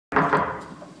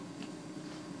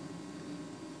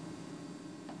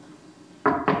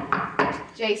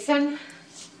Jason?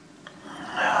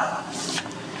 I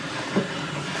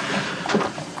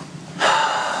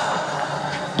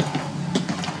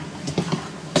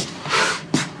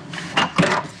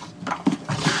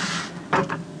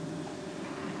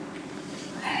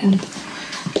didn't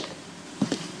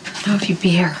know if you'd be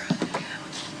here.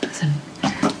 I wasn't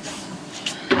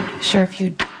sure if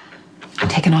you'd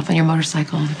taken off on your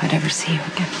motorcycle and if I'd ever see you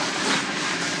again.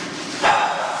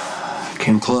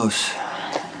 Came close.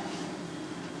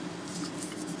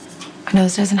 I know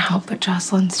this doesn't help, but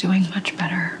Jocelyn's doing much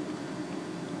better.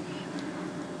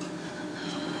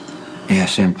 Yeah,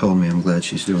 Sam told me. I'm glad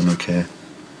she's doing okay.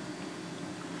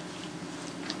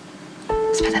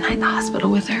 I spent the night in the hospital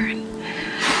with her, and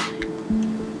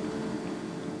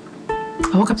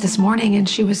I woke up this morning and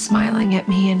she was smiling at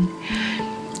me and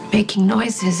making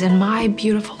noises, and my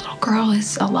beautiful little girl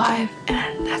is alive,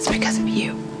 and that's because of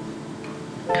you.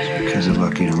 It's because of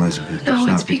Lucky and Elizabeth. No,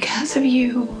 it's because of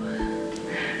you.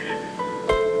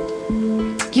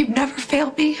 You've never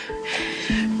failed me.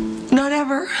 Not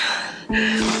ever.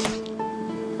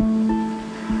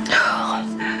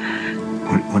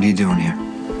 What are you doing here?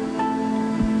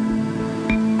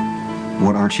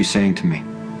 What aren't you saying to me?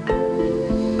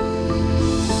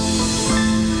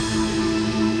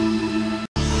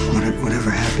 Whatever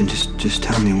happened, just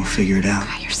tell me and we'll figure it out.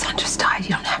 Your son just died.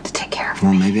 You don't have to take care of me.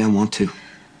 Well, maybe I want to.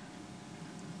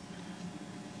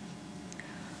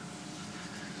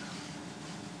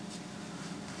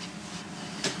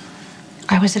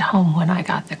 I was at home when I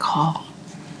got the call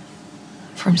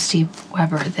from Steve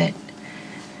Weber that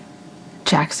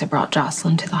Jax had brought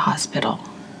Jocelyn to the hospital.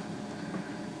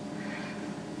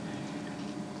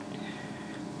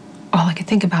 All I could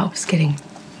think about was getting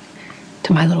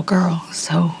to my little girl,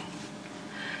 so,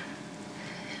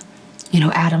 you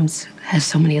know, Adams has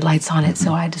so many lights on it,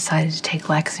 so I decided to take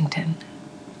Lexington.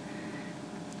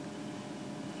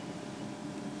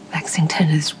 Lexington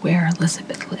is where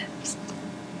Elizabeth lives.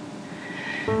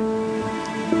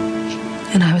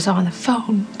 And I was on the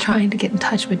phone trying to get in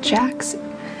touch with Jax,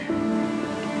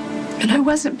 and I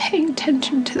wasn't paying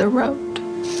attention to the road.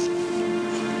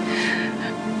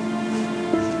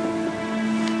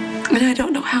 And I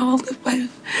don't know how I'll live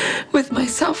with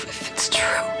myself if it's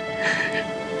true.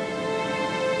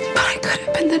 But I could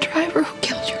have been the driver who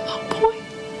killed your life.